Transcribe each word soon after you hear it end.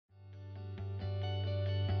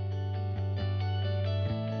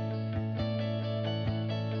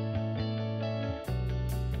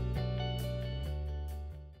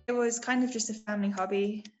It was kind of just a family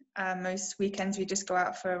hobby. Most weekends we just go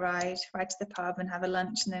out for a ride to the pub and have a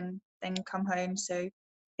lunch, and then come home. So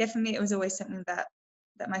yeah, for me it was always something that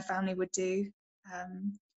my family would do.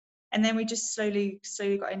 And then we just slowly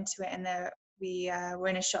got into it. And there we were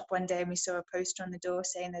in a shop one day and we saw a poster on the door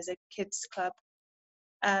saying there's a kids club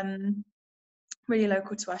really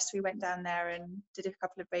local to us. We went down there and did a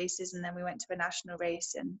couple of races, and then we went to a national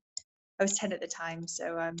race. And I was 10 at the time,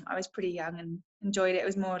 so I was pretty young and enjoyed it. It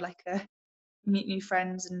was more like a meet new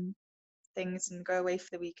friends and things and go away for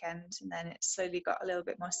the weekend. And then it slowly got a little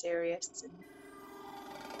bit more serious. And